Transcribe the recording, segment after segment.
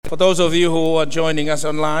For those of you who are joining us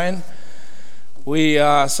online, we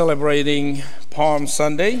are celebrating Palm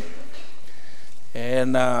Sunday,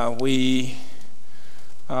 and we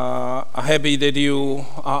are happy that you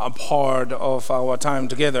are a part of our time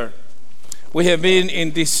together. We have been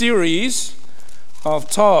in this series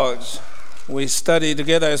of talks. We study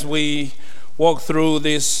together as we walk through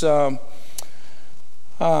this the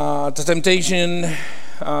temptation,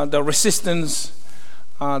 the resistance,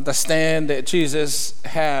 the stand that Jesus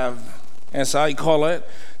have, as I call it.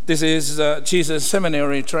 This is Jesus'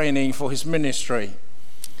 seminary training for his ministry.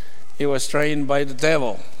 He was trained by the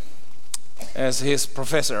devil as his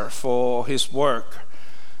professor for his work.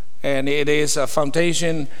 And it is a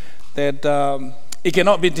foundation that it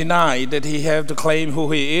cannot be denied that he have to claim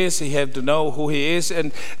who he is, he have to know who he is,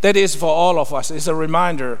 and that is for all of us. It's a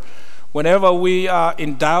reminder. Whenever we are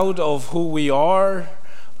in doubt of who we are,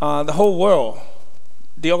 the whole world,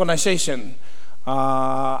 the organization,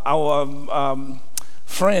 our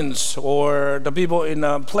friends, or the people in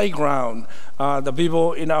the playground, the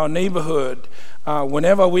people in our neighborhood,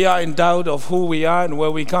 whenever we are in doubt of who we are and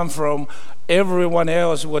where we come from, everyone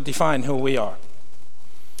else will define who we are.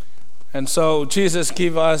 And so Jesus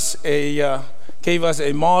gave us a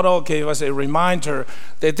model, gave us a reminder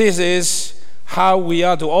that this is how we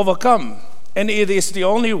are to overcome. And it is the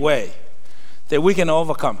only way that we can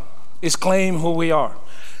overcome, is claim who we are.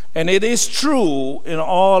 And it is true in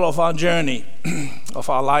all of our journey of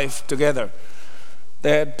our life together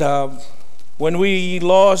that when we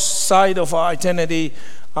lost sight of our identity,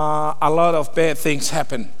 a lot of bad things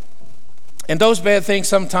happen. And those bad things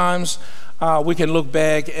sometimes we can look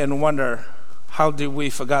back and wonder, how did we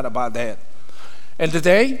forget about that? And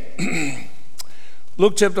today,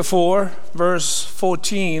 Luke chapter 4, verse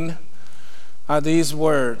 14 are these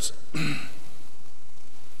words.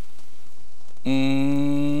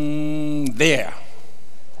 There.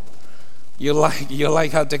 You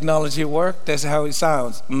like how technology works? That's how it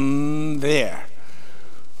sounds. There.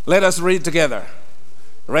 Let us read together.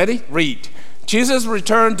 Ready? Read. Jesus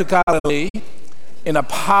returned to Galilee in the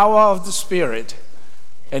power of the Spirit,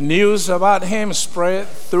 and news about him spread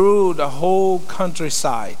through the whole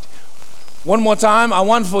countryside. One more time, I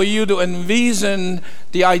want for you to envision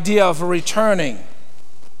the idea of returning.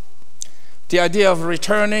 The idea of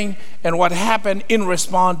returning and what happened in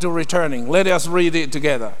response to returning. Let us read it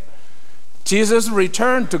together. Jesus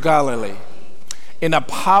returned to Galilee in the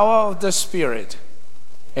power of the Spirit,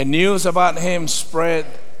 and news about him spread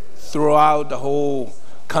throughout the whole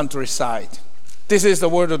countryside. This is the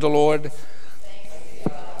word of the Lord.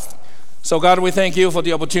 So God, we thank you for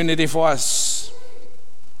the opportunity for us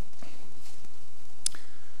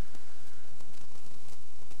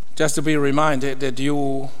just to be reminded that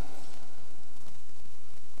you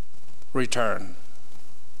return.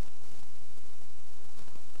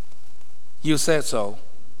 You said so.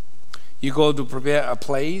 You go to prepare a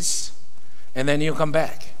place, and then you come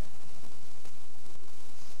back.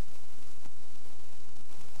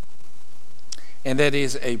 And that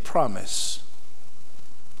is a promise.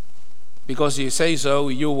 Because you say so,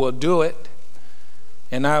 you will do it.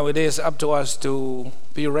 And now it is up to us to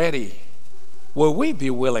be ready. Will we be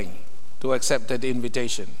willing to accept that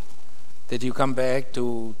invitation? That you come back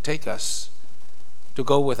to take us, to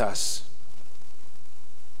go with us.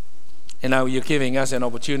 And now you're giving us an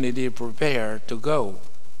opportunity to prepare to go.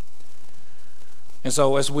 And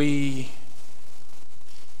so as we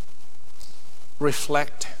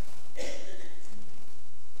reflect,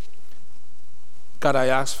 God, I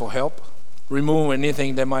ask for help. Remove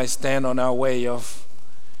anything that might stand on our way of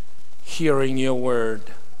hearing your word,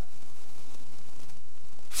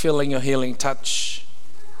 feeling your healing touch.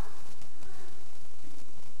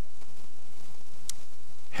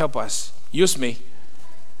 Help us. Use me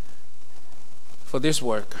for this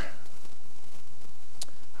work.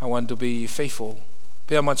 I want to be faithful,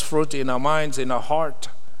 bear much fruit in our minds, in our heart.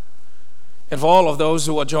 And for all of those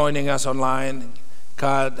who are joining us online,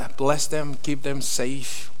 God, bless them, keep them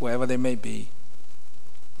safe wherever they may be.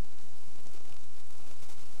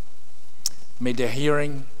 May their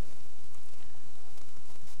hearing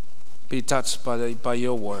be touched by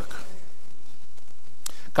your work.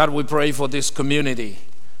 God, we pray for this community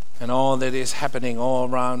and all that is happening all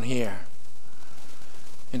around here,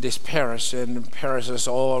 in this parish and parishes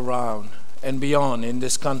all around and beyond in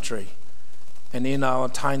this country and in our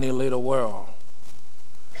tiny little world.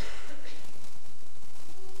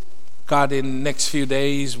 God, in the next few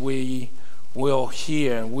days we will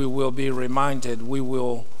hear, we will be reminded, we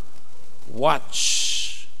will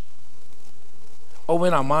watch.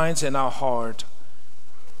 Open our minds and our heart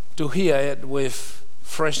to hear it with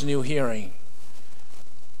fresh new hearing.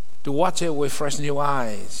 to watch it with fresh new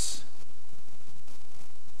eyes,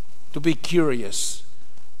 to be curious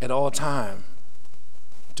at all time,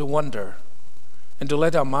 to wonder, and to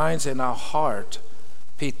let our minds and our heart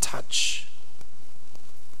be touched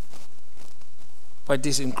by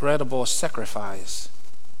this incredible sacrifice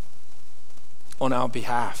on our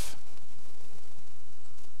behalf,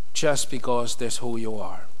 just because that's who you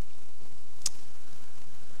are.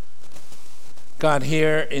 God,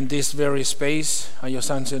 here in this very space are your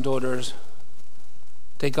sons and daughters.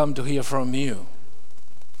 They come to hear from you.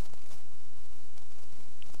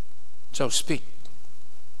 So speak.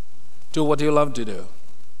 Do what you love to do.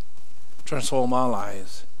 Transform our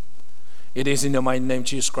lives. It is in the mighty name of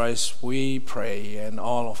Jesus Christ we pray, and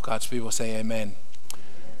all of God's people say amen.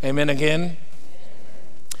 Amen again.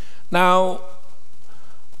 Now,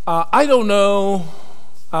 I don't know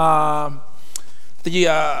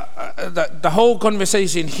the whole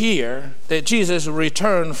conversation here that Jesus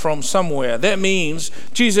returned from somewhere. That means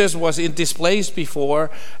Jesus was in this place before,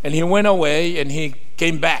 and he went away and he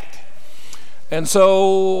came back. And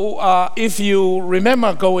so if you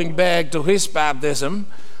remember going back to his baptism,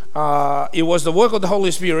 it was the work of the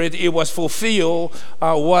Holy Spirit. It was fulfill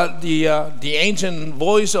what the ancient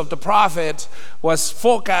voice of the prophet was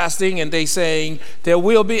forecasting, and they saying there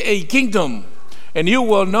will be a kingdom, and you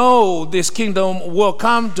will know this kingdom will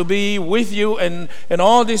come to be with you, and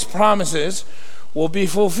all these promises will be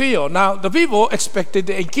fulfilled. Now the people expected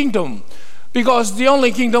a kingdom, because the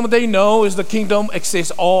only kingdom they know is the kingdom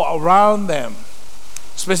exists all around them.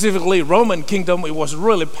 Specifically, Roman kingdom, it was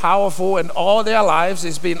really powerful, and all their lives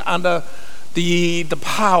it's been under the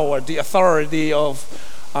power, the authority of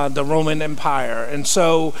the Roman Empire. And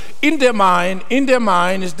so in their mind,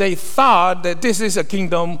 they thought that this is a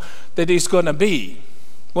kingdom that is going to be.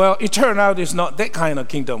 Well, it turned out it's not that kind of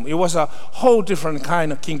kingdom. It was a whole different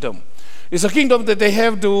kind of kingdom. It's a kingdom that they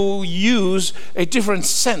have to use a different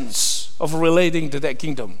sense of relating to that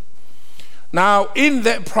kingdom. Now, in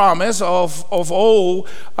that promise of old,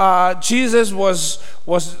 Jesus was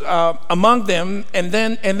among them, and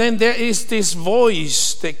then there is this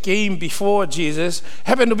voice that came before Jesus,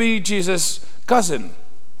 happened to be Jesus' cousin,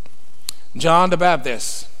 John the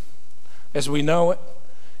Baptist. As we know it,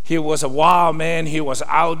 he was a wild man. He was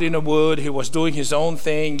out in the wood. He was doing his own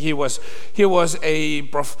thing. He was a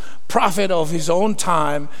prophet of his own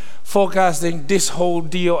time, forecasting this whole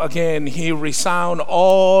deal again. He resound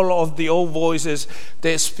all of the old voices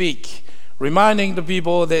that speak, reminding the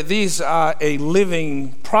people that these are a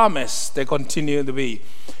living promise that continue to be.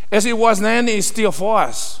 As it was then, it's still for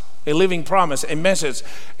us. A living promise, a message,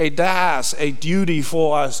 a task, a duty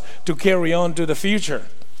for us to carry on to the future.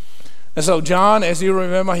 And so John, as you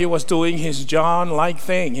remember, he was doing his John-like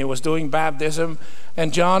thing. He was doing baptism,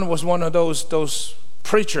 and John was one of those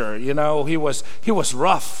preacher. You know, he was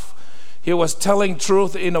rough. He was telling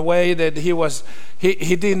truth in a way that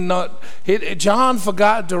John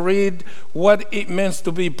forgot to read what it means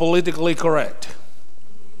to be politically correct.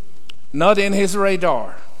 Not in his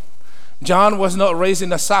radar. John was not raised in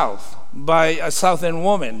the South by a Southern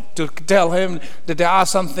woman to tell him that there are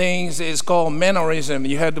some things, it's called mannerism.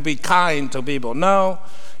 You have to be kind to people. No,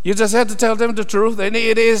 you just have to tell them the truth, and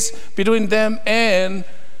it is between them and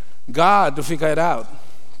God to figure it out.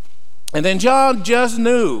 And then John just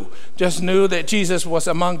knew that Jesus was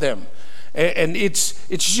among them. And it's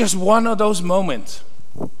just one of those moments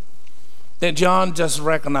that John just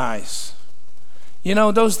recognized. You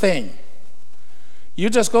know, those things. You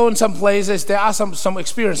just go in some places, there are some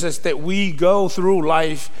experiences that we go through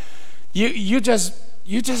life. You just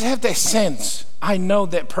have that sense. I know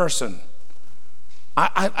that person.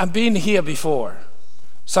 I've been here before.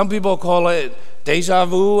 Some people call it deja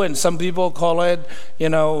vu, and some people call it,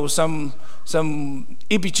 some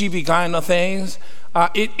ippy-chippy kind of things.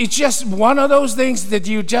 It's just one of those things that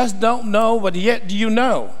you just don't know, but yet you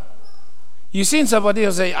know. You've seen somebody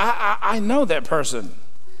else say, I know that person.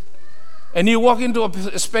 And you walk into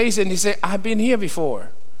a space and you say, I've been here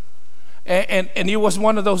before. And it was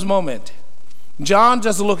one of those moments. John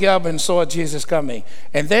just looked up and saw Jesus coming.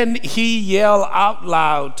 And then he yelled out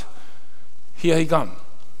loud, here he comes.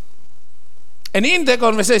 And in that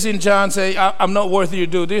conversation, John said, I'm not worthy to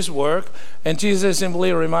do this work. And Jesus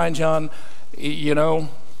simply reminds John,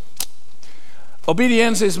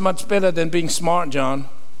 obedience is much better than being smart, John.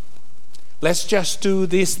 Let's just do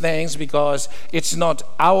these things because it's not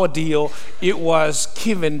our deal. It was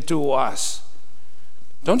given to us.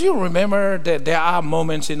 Don't you remember that there are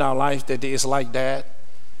moments in our life that is like that?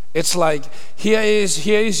 It's like, here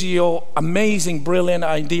is your amazing, brilliant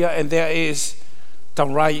idea, and there is the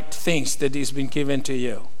right things that is been given to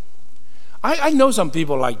you. I know some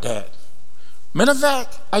people like that. Matter of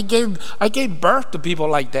fact, I gave birth to people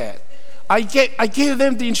like that. I gave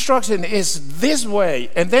them the instruction is this way,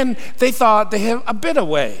 and then they thought they have a better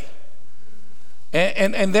way.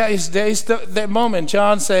 And there is that moment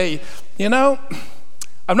John say,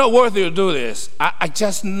 I'm not worthy to do this. I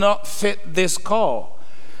just not fit this call.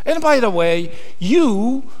 And by the way,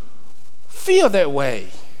 you feel that way.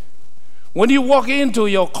 When you walk into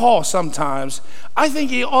your call sometimes, I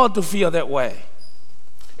think you ought to feel that way.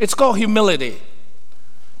 It's called humility.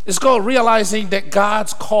 It's called realizing that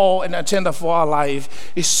God's call and agenda for our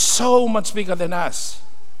life is so much bigger than us.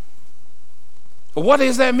 What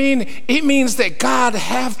does that mean? It means that God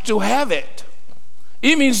have to have it.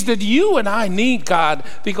 It means that you and I need God,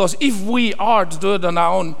 because if we are to do it on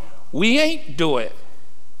our own, we ain't do it.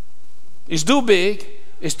 It's too big,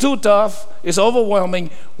 it's too tough, it's overwhelming.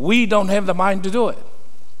 We don't have the mind to do it.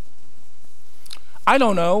 I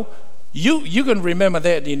don't know. You can remember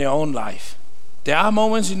that in your own life. There are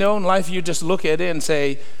moments in your own life you just look at it and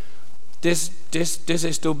say, this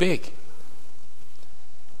is too big.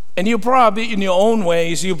 And you probably, in your own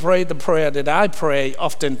ways, you pray the prayer that I pray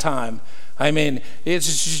oftentimes. I mean,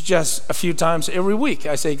 it's just a few times every week.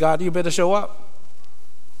 I say, God, you better show up.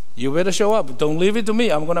 You better show up. Don't leave it to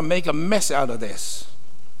me. I'm going to make a mess out of this.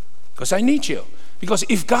 Because I need you. Because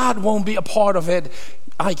if God won't be a part of it,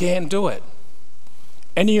 I can't do it.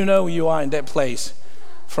 And you are in that place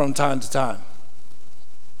from time to time.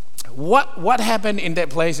 What happened in that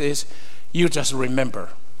place is you just remember.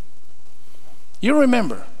 You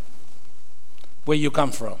remember where you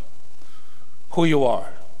come from, who you are.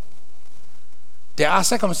 There are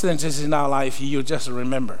circumstances in our life you just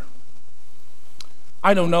remember.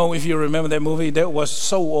 I don't know if you remember that movie that was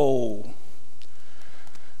so old.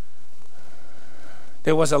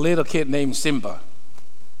 There was a little kid named Simba.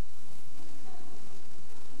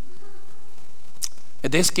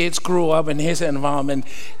 And this kid grew up in his environment,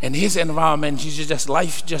 and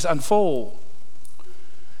life just unfold.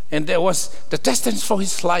 And there was the destiny for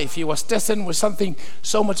his life. He was destined with something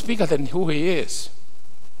so much bigger than who he is.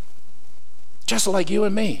 Just like you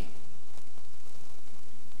and me.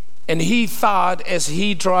 And he thought, as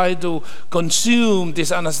he tried to consume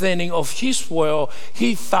this understanding of his world,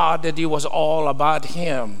 he thought that it was all about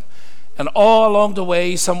him. And all along the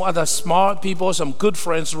way, some other smart people, some good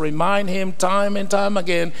friends remind him time and time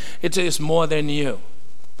again, it is more than you.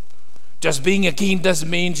 Just being a king doesn't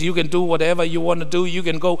mean you can do whatever you want to do. You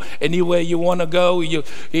can go anywhere you want to go. You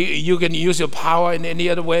can use your power in any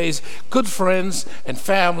other ways. Good friends and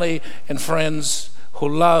family and friends who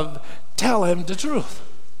love tell him the truth.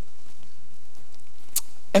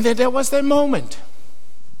 And then there was that moment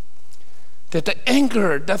that the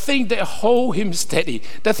anchor, the thing that hold him steady,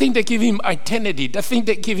 the thing that give him identity, the thing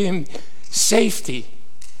that give him safety,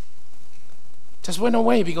 just went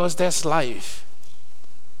away, because that's life.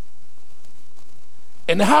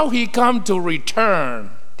 And how he come to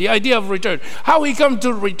return, the idea of return, how he come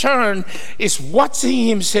to return is watching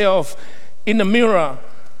himself in the mirror.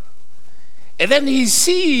 And then he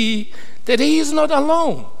see that he is not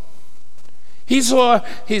alone. He saw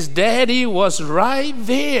his daddy was right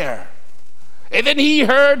there. And then he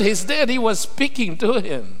heard his daddy was speaking to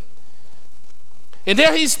him. And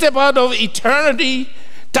then he stepped out of eternity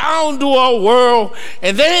down to our world.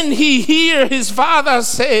 And then he hear his father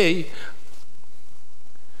say,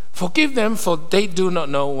 forgive them, for they do not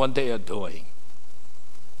know what they are doing.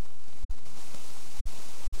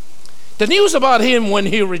 The news about him when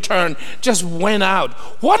he returned just went out.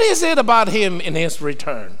 What is it about him in his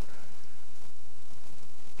return?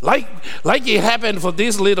 Like it happened for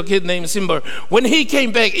this little kid named Simba. When he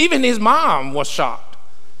came back, even his mom was shocked.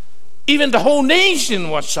 Even the whole nation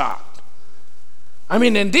was shocked.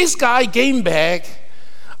 And this guy came back.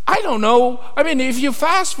 I don't know. If you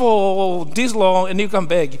fast for this long and you come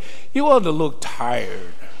back, you ought to look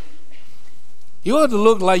tired. You ought to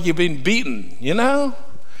look like you've been beaten,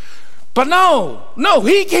 But no,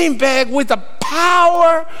 he came back with the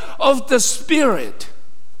power of the Spirit.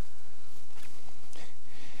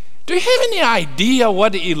 Do you have any idea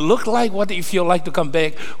what it looked like, what it feel like to come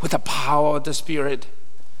back with the power of the Spirit?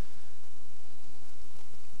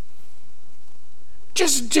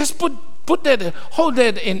 Just put that, hold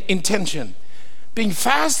that in intention. Being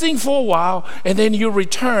fasting for a while, and then you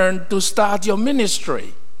return to start your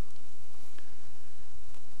ministry.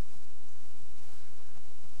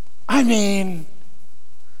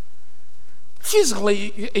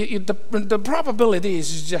 Physically, the probability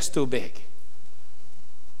is just too big.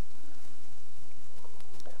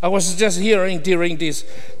 I was just hearing during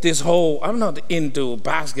this whole, I'm not into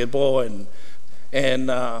basketball and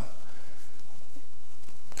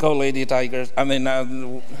go Lady Tigers.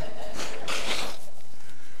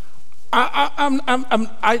 I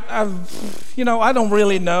don't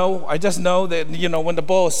really know. I just know that, when the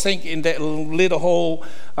ball sink in that little hole,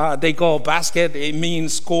 they call basket, it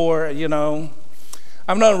means score,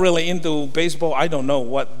 I'm not really into baseball. I don't know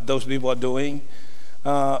what those people are doing.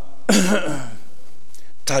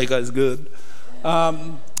 Tiger is good.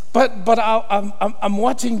 But I'm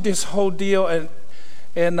watching this whole deal,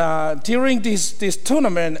 and during this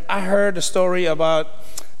tournament, I heard a story about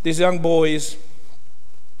these young boys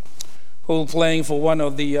who were playing for one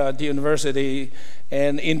of the university,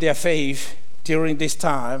 and in their faith, during this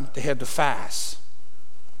time, they had to fast.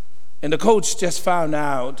 And the coach just found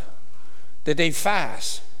out that they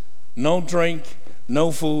fast, no drink,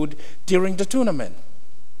 no food during the tournament.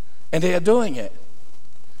 And they are doing it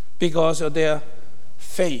because of their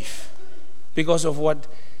faith, because of what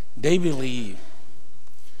they believe.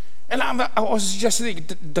 And I was just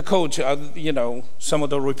thinking, the coach, some of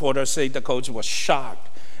the reporters say the coach was shocked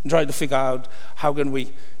and tried to figure out how can we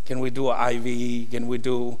do an IV, can we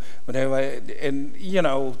do whatever, and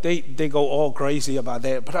they go all crazy about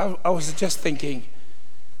that. But I was just thinking,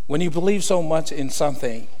 when you believe so much in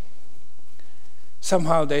something,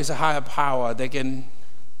 somehow there's a higher power that can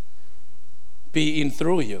be in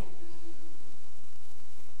through you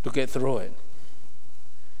to get through it.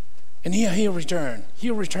 And here he returned. He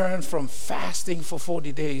returned from fasting for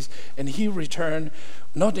 40 days, and he returned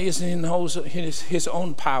not in his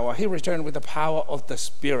own power. He returned with the power of the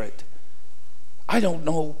Spirit. I don't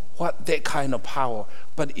know what that kind of power,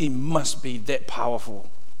 but it must be that powerful.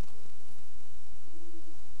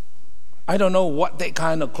 I don't know what that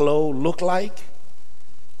kind of clothes look like,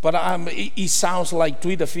 but it sounds like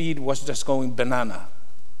Twitter feed was just going banana.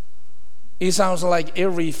 It sounds like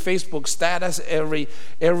every Facebook status, every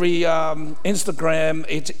Instagram,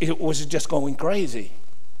 it was just going crazy.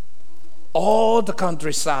 All the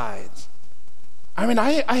countryside. I mean,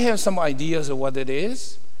 I have some ideas of what it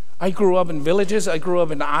is. I grew up in villages. I grew up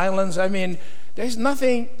in the islands. I mean, there's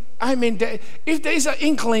nothing. I mean, if there's an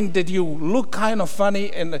inkling that you look kind of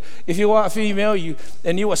funny, and if you are a female,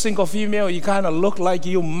 and you are a single female, you kind of look like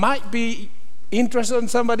you might be interested in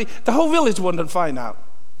somebody, the whole village wouldn't find out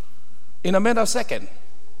in a matter of a second.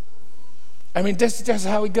 I mean, that's just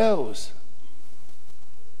how it goes.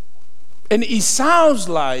 And it sounds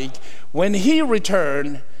like when he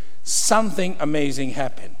returned, something amazing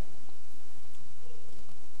happened.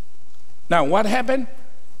 Now, what happened?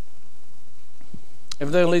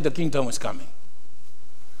 Evidently, the kingdom is coming.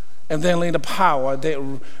 Evidently, the power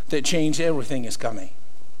that changed everything is coming.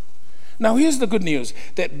 Now, here's the good news,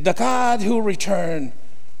 that the God who returned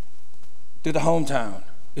to the hometown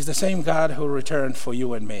is the same God who returned for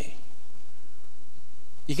you and me.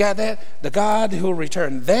 You got that? The God who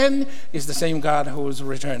returned then is the same God who is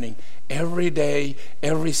returning every day,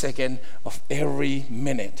 every second of every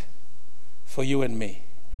minute for you and me.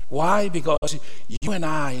 Why? Because you and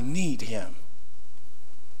I need him.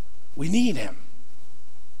 We need him.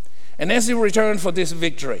 And as he returned for this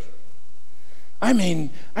victory, I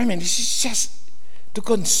mean, it's just to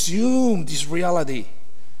consume this reality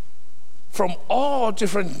from all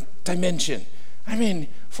different dimensions. I mean,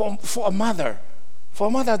 for a mother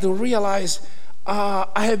to realize,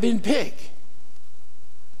 I have been picked.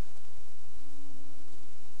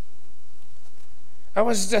 I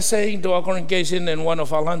was just saying to our congregation in one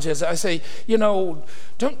of our lunches, I say,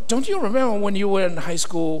 don't you remember when you were in high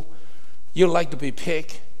school, you liked to be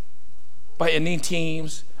picked by any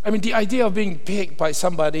teams? I mean, the idea of being picked by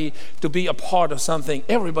somebody to be a part of something,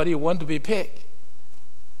 everybody wants to be picked.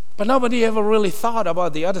 But nobody ever really thought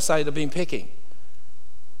about the other side of being picking.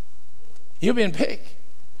 You've been picked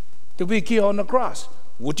to be killed on the cross.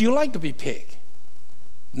 Would you like to be picked?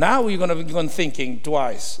 Now you're going to be thinking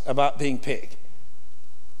twice about being picked,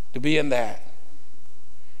 to be in that.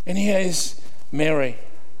 And here is Mary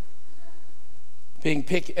being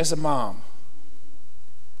picked as a mom.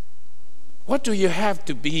 What do you have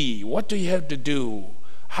to be? What do you have to do?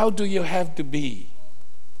 How do you have to be?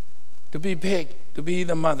 To be picked, to be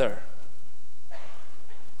the mother.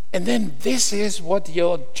 And then this is what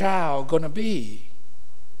your child gonna be.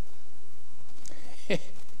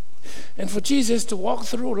 And for Jesus to walk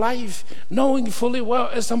through life knowing fully well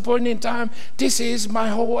at some point in time, this is my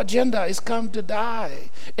whole agenda, is come to die.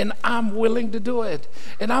 And I'm willing to do it.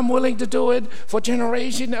 And I'm willing to do it for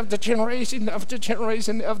generation after generation after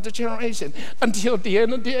generation after generation until the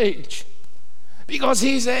end of the age. Because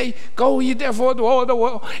he said, go ye therefore to all the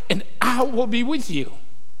world, and I will be with you.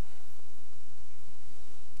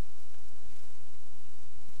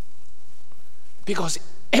 Because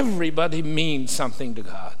everybody means something to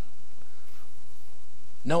God.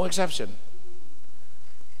 No exception.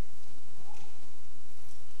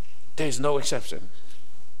 There is no exception.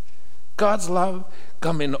 God's love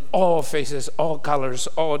comes in all faces, all colors,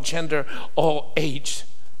 all gender, all age,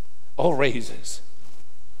 all races.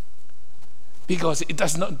 Because it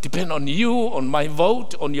does not depend on you, on my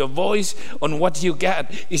vote, on your voice, on what you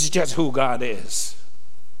get. It's just who God is.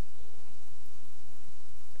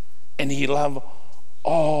 And He loves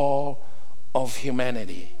all of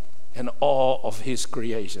humanity and all of His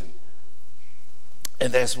creation.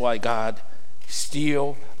 And that's why God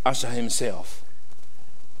still ushers Himself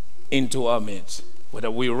into our midst. Whether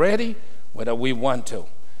we're ready, whether we want to,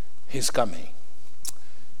 He's coming.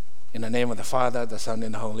 In the name of the Father, the Son,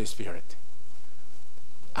 and the Holy Spirit.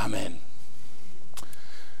 Amen.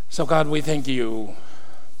 So God, we thank you.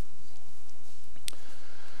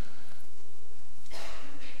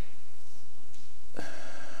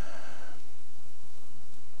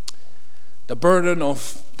 The burden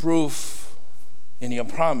of proof in your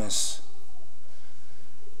promise,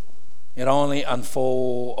 it only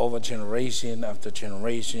unfolds over generation after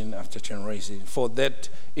generation after generation. For that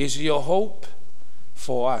is your hope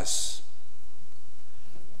for us.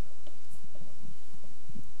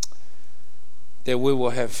 That we will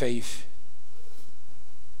have faith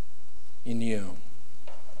in you.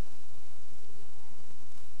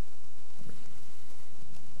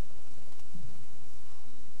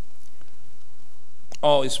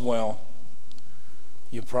 All is well,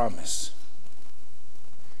 you promise.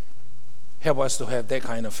 Help us to have that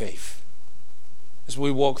kind of faith as we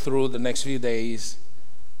walk through the next few days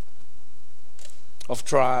of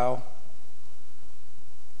trial,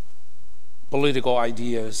 political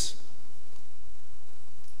ideas,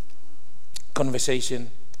 conversation,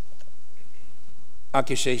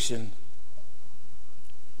 accusation,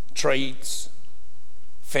 trades,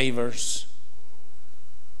 favors.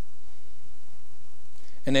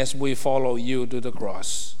 And as we follow you to the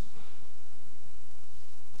cross,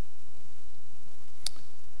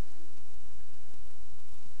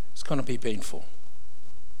 it's going to be painful.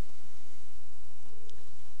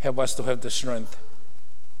 Help us to have the strength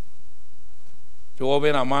to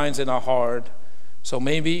open our minds and our heart. So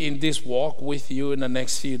maybe in this walk with you in the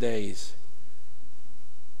next few days,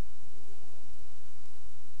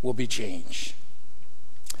 will be changed.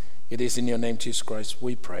 It is in your name, Jesus Christ,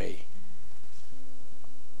 we pray.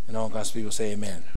 And all God's people say amen.